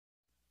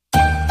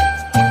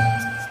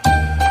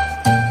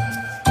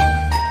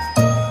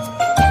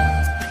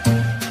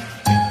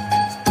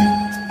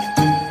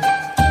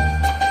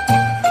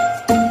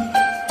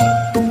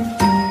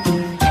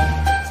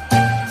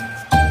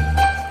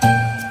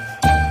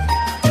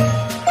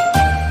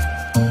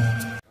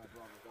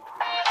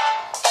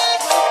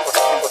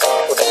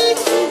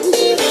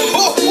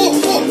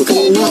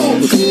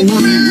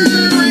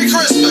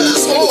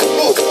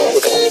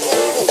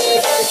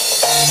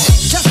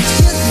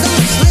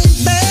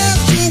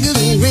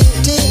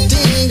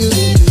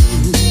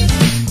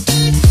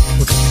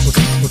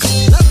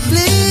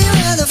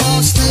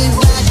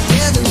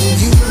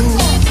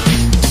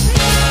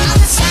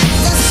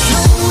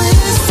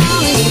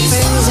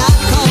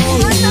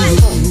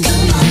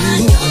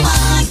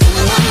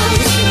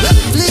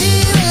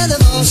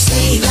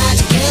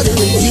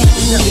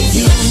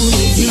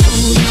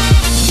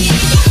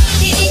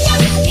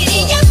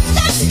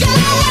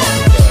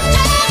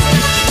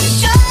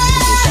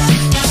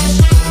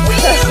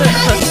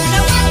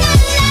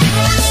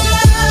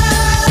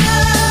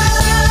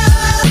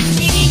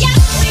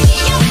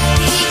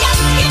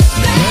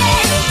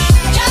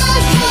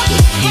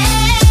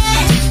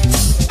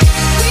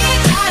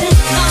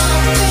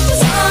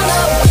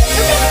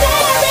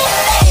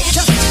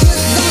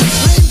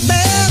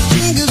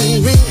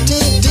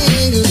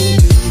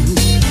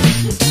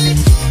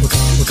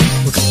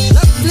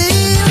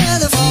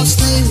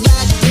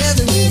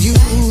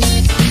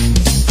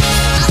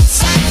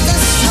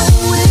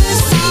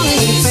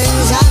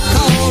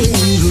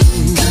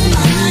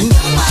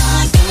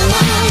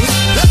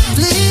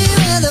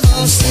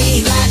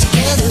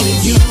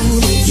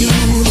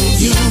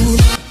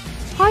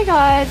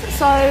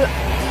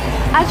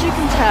as you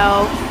can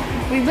tell,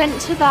 we went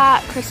to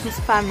that Christmas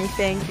family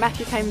thing.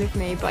 Matthew came with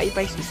me, but he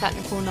basically sat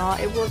in the corner.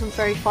 It wasn't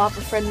very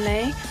father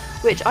friendly,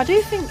 which I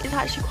do think is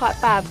actually quite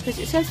bad because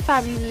it says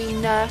family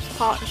nurse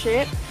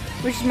partnership,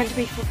 which is meant to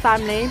be for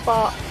family,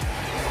 but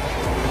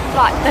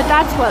like the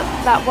dads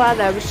that were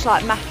there was just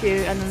like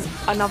Matthew and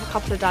another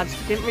couple of dads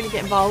who didn't really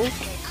get involved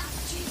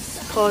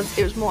because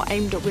it was more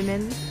aimed at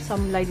women.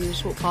 Some lady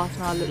just walked past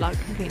and I looked like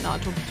a complete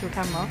nut talking to a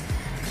camera,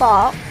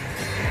 but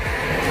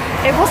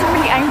it wasn't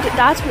really aimed at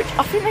dads, which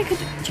I think they could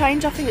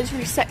change. I think it's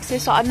really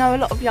sexist. Like, I know a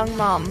lot of young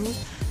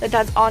mums, their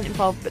dads aren't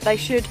involved, but they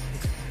should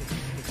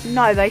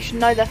know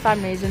their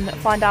families and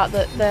find out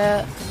that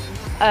their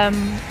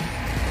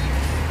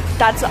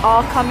dads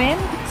are coming,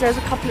 because there's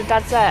a couple of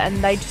dads there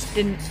and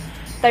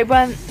they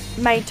weren't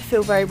made to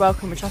feel very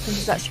welcome, which I think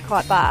is actually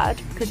quite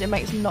bad because it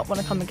makes them not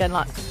want to come again.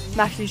 Like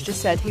Matthew's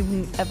just said, he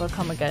wouldn't ever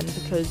come again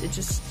because it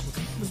just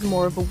was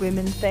more of a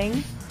women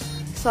thing.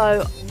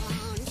 So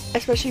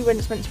especially when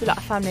it's meant to be like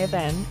a family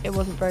event, it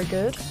wasn't very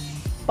good.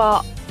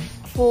 But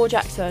for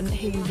Jackson,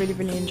 he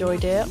really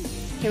enjoyed it.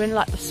 He went in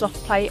like the soft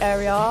play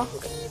area,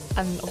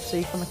 and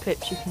obviously from the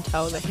clips you can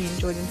tell that he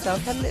enjoyed himself.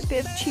 He had a little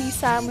bit of cheese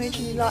sandwich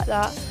and he liked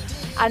that.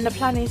 And the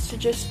plan is to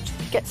just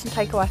get some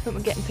takeaway. I think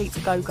we're getting pizza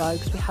go-go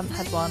because we haven't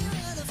had one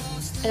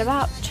in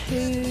about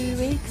 2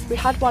 weeks. We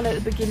had one at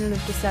the beginning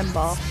of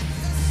December,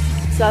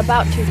 so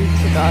about 2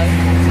 weeks ago.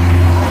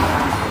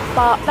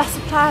 But that's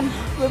the plan.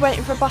 We're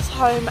waiting for a bus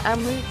home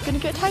and we're going to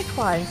get a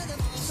takeaway.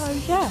 So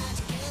yeah.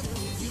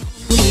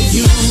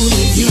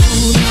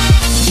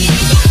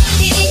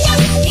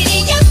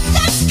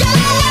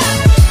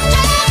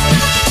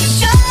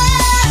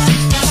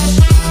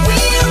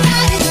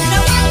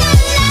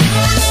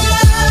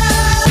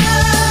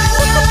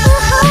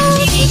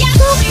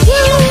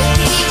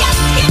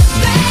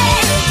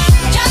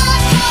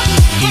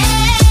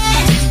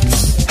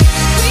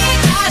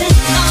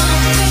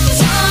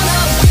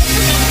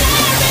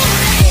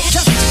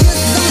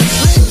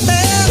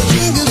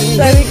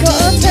 So we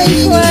got our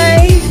takeaway.